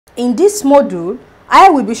In this module, I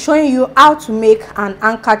will be showing you how to make an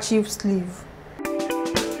handkerchief sleeve.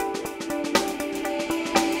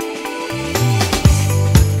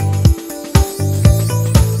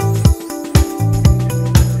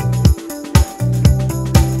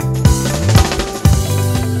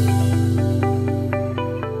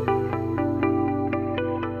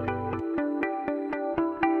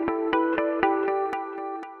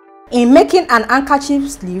 In making an handkerchief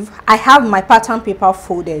sleeve, I have my pattern paper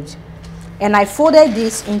folded, and I folded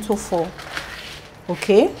this into 4.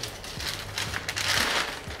 Okay,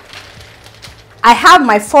 I have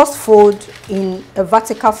my first fold in a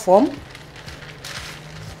vertical form,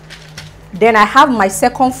 then I have my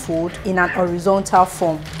second fold in an horizontal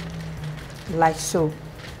form, like so.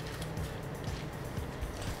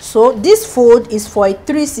 So this fold is for a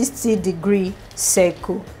 360-degree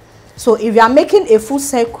circle. So if you are making a full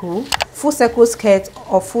circle skirt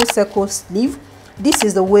or full circle sleeve, this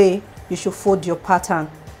is the way you should fold your pattern.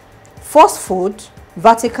 First fold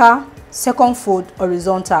vertical, second fold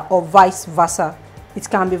horizontal, or vice versa. It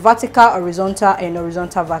can be vertical horizontal and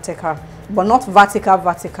horizontal vertical, but not vertical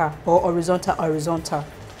vertical or horizontal horizontal.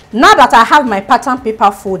 Now that I have my pattern paper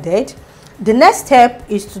folded, the next step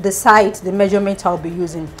is to decide the measurement I'll be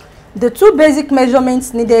using. The 2 basic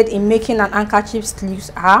measurements needed in making an handkerchief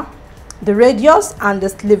sleeves are the radius and the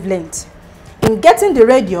sleeve length. In getting the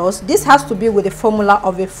radius, this has to be with the formula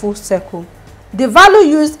of a full circle. The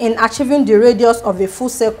value used in achieving the radius of a full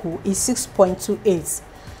circle is 6.28.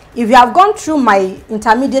 If you have gone through my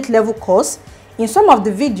intermediate level course, in some of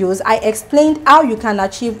the videos I explained how you can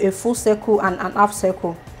achieve a full circle and an half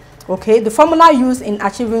circle. Okay, the formula used in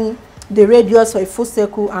achieving the radius for a full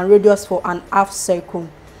circle and radius for an half circle.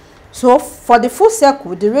 So for the full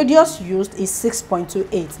circle, the radius used is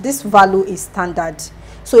 6.28. This value is standard.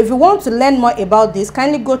 So if you want to learn more about this,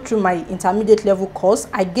 kindly go through my intermediate level course.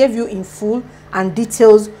 I gave you in full and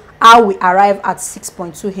details how we arrive at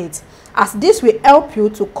 6.28, as this will help you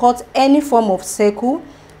to cut any form of circle,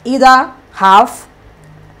 either half,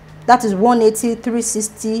 that is 180,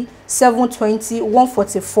 360, 720,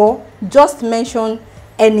 144. Just mention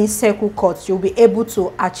any circle cut, you'll be able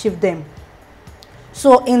to achieve them.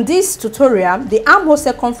 So in this tutorial, the armhole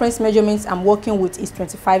circumference measurements I'm working with is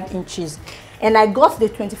 25 inches. And I got the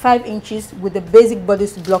 25 inches with the basic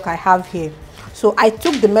bodice block I have here. So I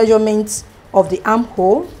took the measurements of the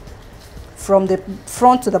armhole from the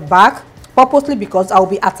front to the back, purposely because I'll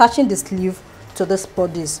be attaching the sleeve to this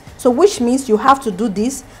bodice. So which means you have to do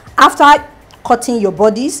this after cutting your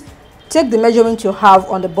bodice. Take the measurement you have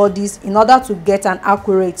on the bodice in order to get an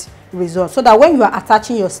accurate result, so that when you are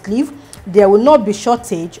attaching your sleeve, there will not be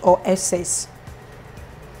shortage or excess.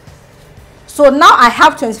 So now I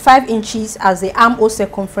have 25 inches as the armhole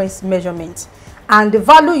circumference measurement, and the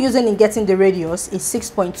value using in getting the radius is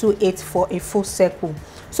 6.28 for a full circle.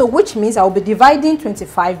 So which means I will be dividing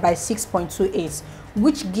 25 by 6.28,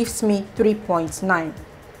 which gives me 3.9.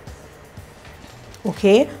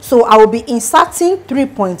 Okay, so I will be inserting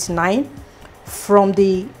 3.9 from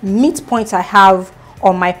the midpoint I have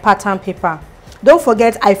on my pattern paper. Don't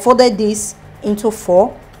forget, I folded this into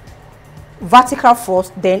 4, vertical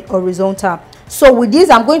first, then horizontal. So with this,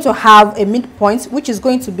 I'm going to have a midpoint, which is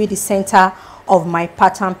going to be the center of my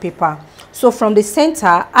pattern paper. So from the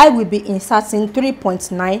center, I will be inserting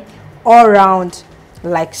 3.9 all around,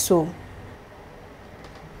 like so.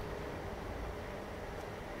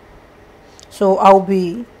 So I'll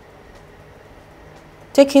be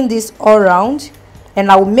taking this all around,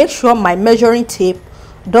 and I will make sure my measuring tape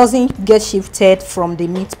doesn't get shifted from the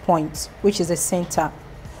midpoint, which is the center.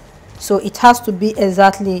 So it has to be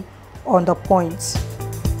exactly on the point.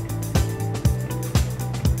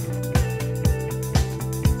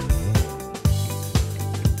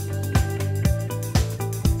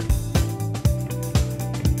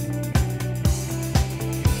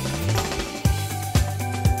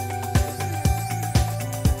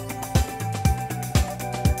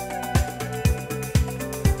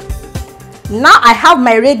 Now I have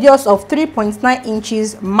my radius of 3.9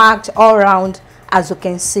 inches marked all around, as you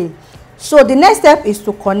can see. So the next step is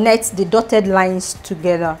to connect the dotted lines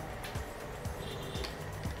together.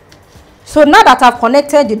 So now that I've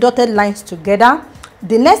connected the dotted lines together,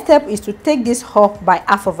 the next step is to take this up by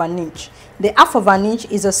half of an inch. The half of an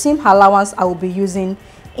inch is the seam allowance I will be using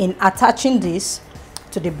in attaching this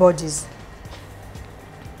to the bodies.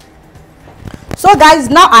 So guys,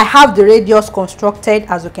 now I have the radius constructed,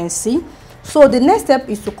 as you can see. So the next step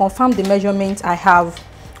is to confirm the measurement I have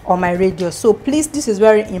on my radius. So please, this is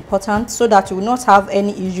very important so that you will not have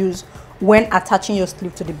any issues when attaching your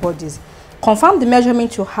sleeve to the bodies. Confirm the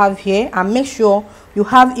measurement you have here and make sure you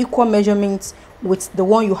have equal measurements with the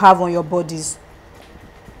one you have on your bodies.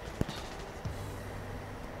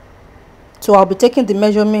 So I'll be taking the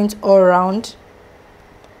measurement all around.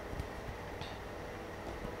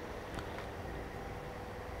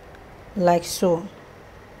 Like so.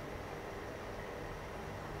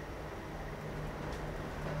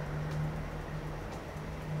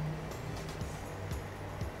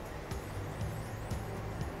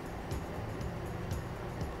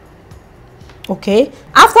 Okay,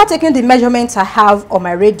 after taking the measurements I have on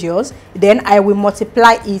my radius, then I will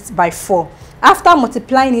multiply it by 4. After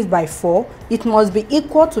multiplying it by 4, it must be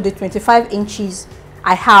equal to the 25 inches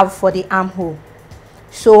I have for the armhole.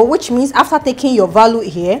 So which means after taking your value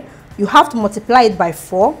here, you have to multiply it by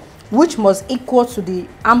 4, which must equal to the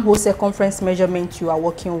armhole circumference measurement you are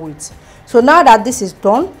working with. So now that this is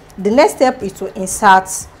done, the next step is to insert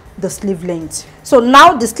the sleeve length. So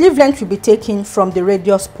now the sleeve length will be taken from the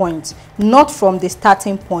radius point, not from the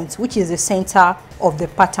starting point, which is the center of the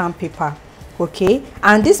pattern paper. Okay,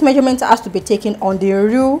 and this measurement has to be taken on the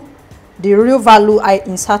real value I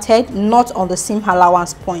inserted, not on the seam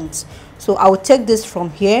allowance point. So I will take this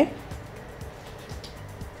from here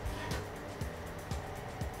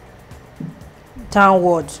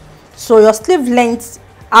downward. So your sleeve length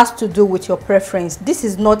has to do with your preference. This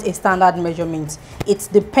is not a standard measurement. It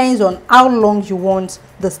depends on how long you want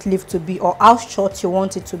the sleeve to be or how short you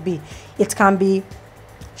want it to be. It can be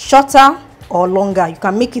shorter or longer. You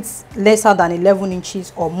can make it lesser than 11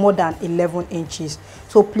 inches or more than 11 inches.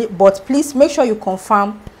 So but please make sure you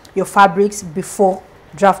confirm your fabrics before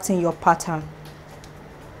drafting your pattern.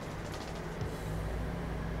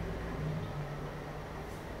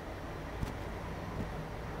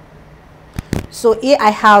 So here I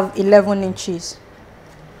have 11 inches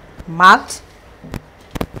marked.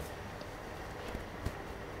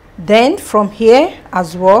 Then from here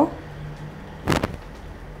as well,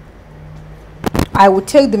 I will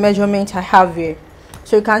take the measurement I have here.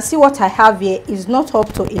 So you can see what I have here is not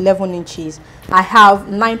up to 11 inches. I have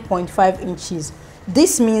 9.5 inches.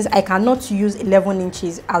 This means I cannot use 11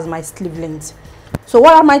 inches as my sleeve length. So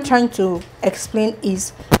what am I trying to explain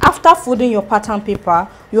is, after folding your pattern paper,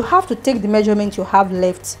 you have to take the measurement you have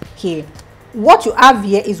left here. What you have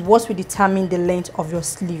here is what will determine the length of your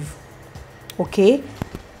sleeve. Okay.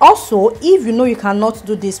 Also, if you know you cannot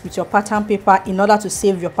do this with your pattern paper in order to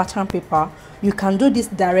save your pattern paper, you can do this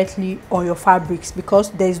directly on your fabrics,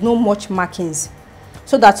 because there is no much markings,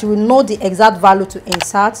 so that you will know the exact value to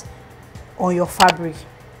insert on your fabric.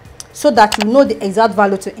 So that you know the exact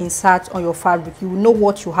value to insert on your fabric, you will know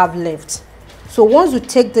what you have left. So once you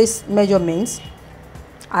take these measurements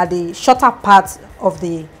at the shorter part of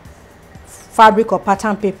the fabric or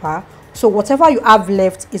pattern paper, so whatever you have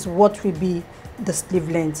left is what will be the sleeve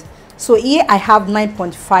length. So here I have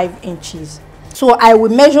 9.5 inches. So I will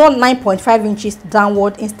measure 9.5 inches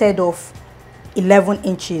downward instead of 11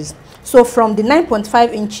 inches. So from the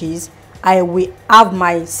 9.5 inches, I will have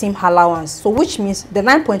my seam allowance. So which means the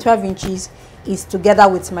 9.5 inches is together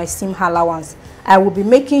with my seam allowance. I will be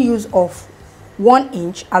making use of 1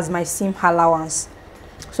 inch as my seam allowance.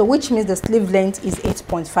 So which means the sleeve length is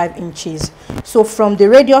 8.5 inches. So from the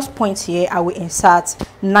radius point here, I will insert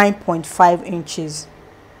 9.5 inches.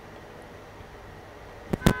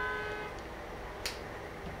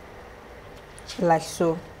 Like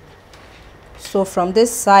so. So from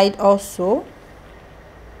this side also,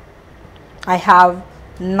 I have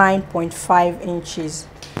 9.5 inches.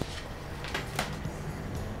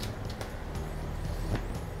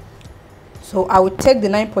 So I will take the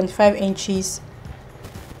 9.5 inches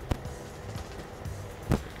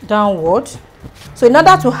downward. So in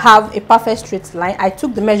order to have a perfect straight line, I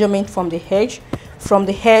took the measurement from the edge. From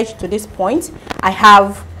the edge to this point, I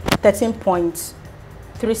have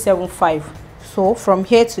 13.375. So from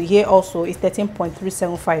here to here also is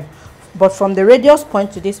 13.375. But from the radius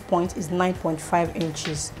point to this point is 9.5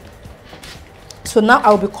 inches. So now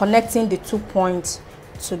I'll be connecting the 2 points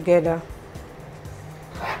together.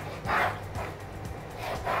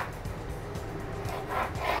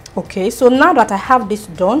 Okay, so now that I have this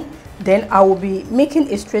done, then I will be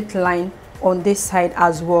making a straight line on this side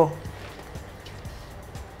as well.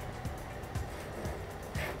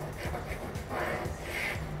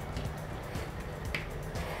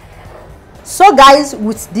 So guys,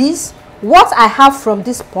 with this, what I have from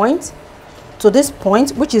this point to this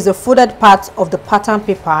point, which is the folded part of the pattern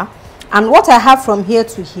paper, and what I have from here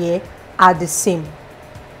to here are the same.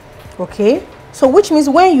 Okay, so which means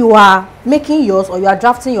when you are making yours or you are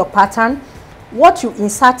drafting your pattern, what you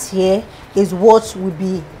insert here is what will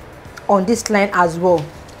be on this line as well.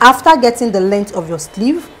 After getting the length of your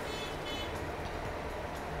sleeve,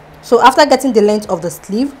 So after getting the length of the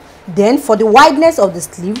sleeve, then for the wideness of the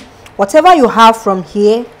sleeve, whatever you have from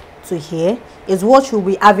here to here is what you'll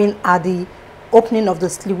be having at the opening of the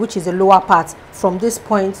sleeve, which is the lower part, from this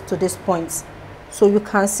point to this point. So you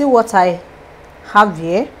can see what I have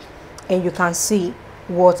here, and you can see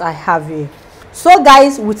what I have here. So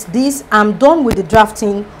guys, with this, I'm done with the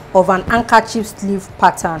drafting of an handkerchief sleeve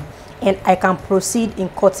pattern, and I can proceed in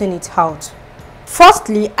cutting it out.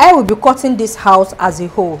 Firstly, I will be cutting this out as a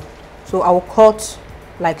whole. So I will cut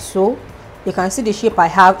like so. You can see the shape I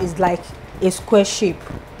have is like a square shape.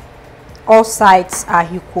 All sides are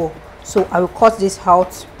equal. So I will cut this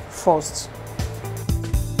out first.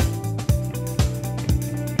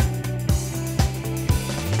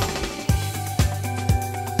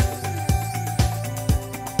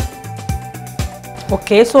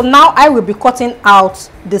 Okay, so now I will be cutting out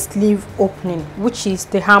the sleeve opening, which is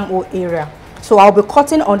the armhole area. So I'll be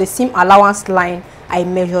cutting on the seam allowance line I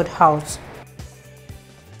measured out.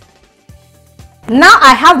 Now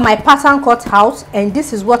I have my pattern cut out, and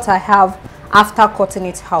this is what I have after cutting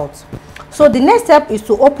it out. So the next step is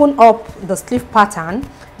to open up the sleeve pattern,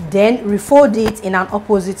 then refold it in an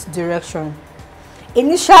opposite direction.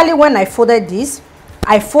 Initially, when I folded this,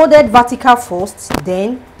 I folded vertical first,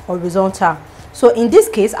 then horizontal. So in this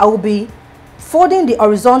case, I will be folding the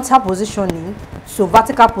horizontal positioning to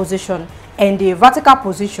vertical position and the vertical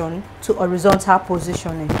position to horizontal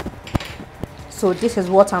positioning. So this is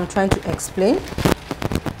what I'm trying to explain.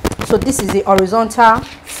 So this is the horizontal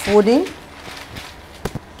folding,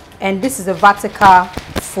 and this is the vertical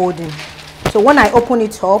folding. So when I open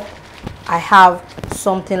it up, I have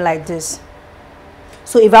something like this.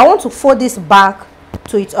 So if I want to fold this back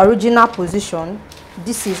to its original position,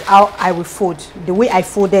 this is how I will fold, the way I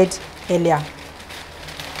folded earlier.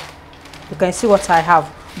 You can see what I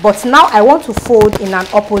have. But now I want to fold in an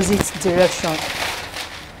opposite direction.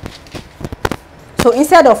 So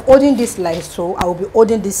instead of holding this like so, I will be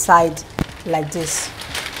holding this side like this.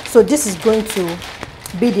 So this is going to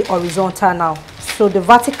be the horizontal now. So the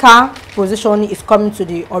vertical positioning is coming to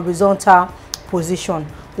the horizontal position,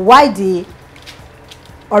 while the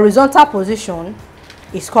horizontal position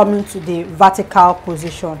is coming to the vertical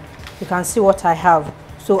position. You can see what I have.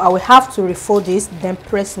 So I will have to refold this, then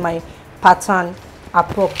press my pattern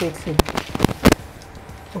appropriately.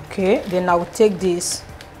 Okay, then I will take this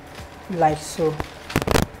like so.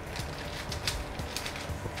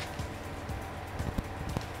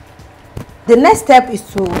 The next step is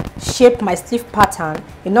to shape my sleeve pattern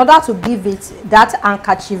in order to give it that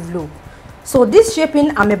handkerchief look. So this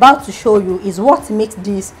shaping I'm about to show you is what makes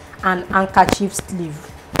this an handkerchief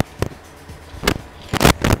sleeve.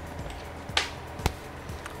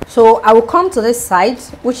 So I will come to this side,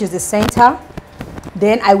 which is the center.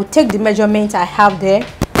 Then I will take the measurement I have there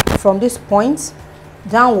from this point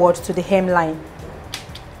downwards to the hemline.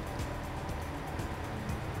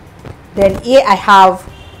 Then here I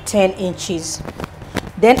have 10 inches.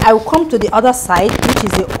 Then I will come to the other side, which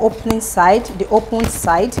is the opening side, the open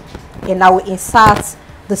side, and I will insert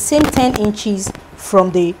the same 10 inches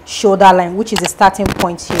from the shoulder line, which is the starting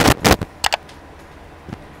point here.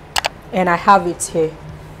 And I have it here.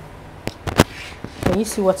 Can you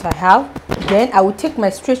see what I have? Then I will take my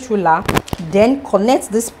straight ruler, then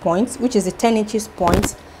connect this point, which is the 10 inches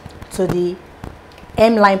point, to the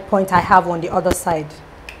hemline point I have on the other side.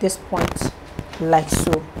 This point, like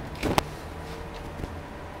so.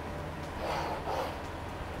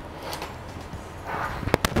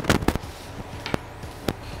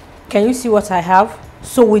 Can you see what I have?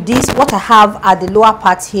 So with this, what I have at the lower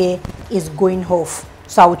part here is going off.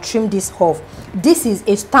 So I will trim this off. This is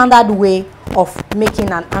a standard way of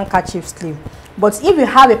making an handkerchief sleeve. But if you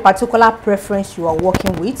have a particular preference you are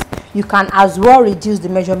working with, you can as well reduce the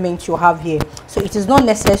measurement you have here. So it is not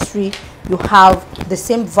necessary you have the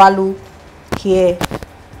same value here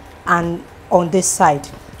and on this side.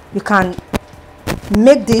 You can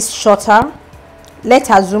make this shorter. Let's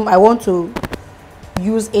assume I want to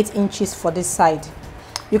use 8 inches for this side.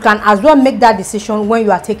 You can as well make that decision when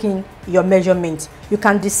you are taking your measurement. You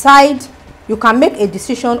can decide, you can make a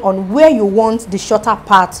decision on where you want the shorter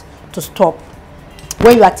part to stop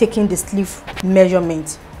when you are taking the sleeve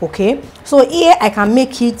measurement. Okay, so here I can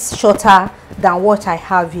make it shorter than what I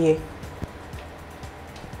have here.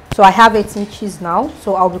 So I have 8 inches now,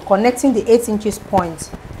 so I'll be connecting the 8 inches point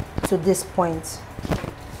to this point.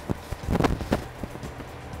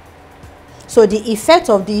 So the effect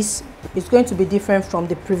of this is going to be different from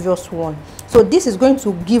the previous one. So this is going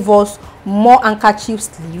to give us more handkerchief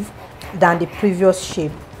sleeve than the previous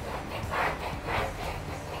shape.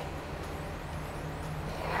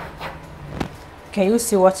 Can you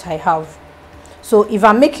see what I have? So if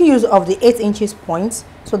I'm making use of the 8 inches point,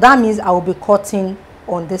 so that means I will be cutting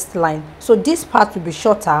on this line. So this part will be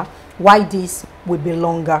shorter while this will be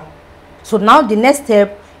longer. So now the next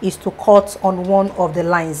step is to cut on one of the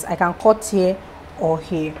lines. I can cut here or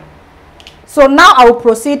here. So now I will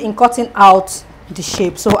proceed in cutting out the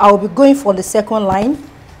shape. So I will be going for the second line,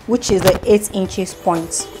 which is the 8 inches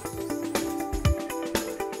point.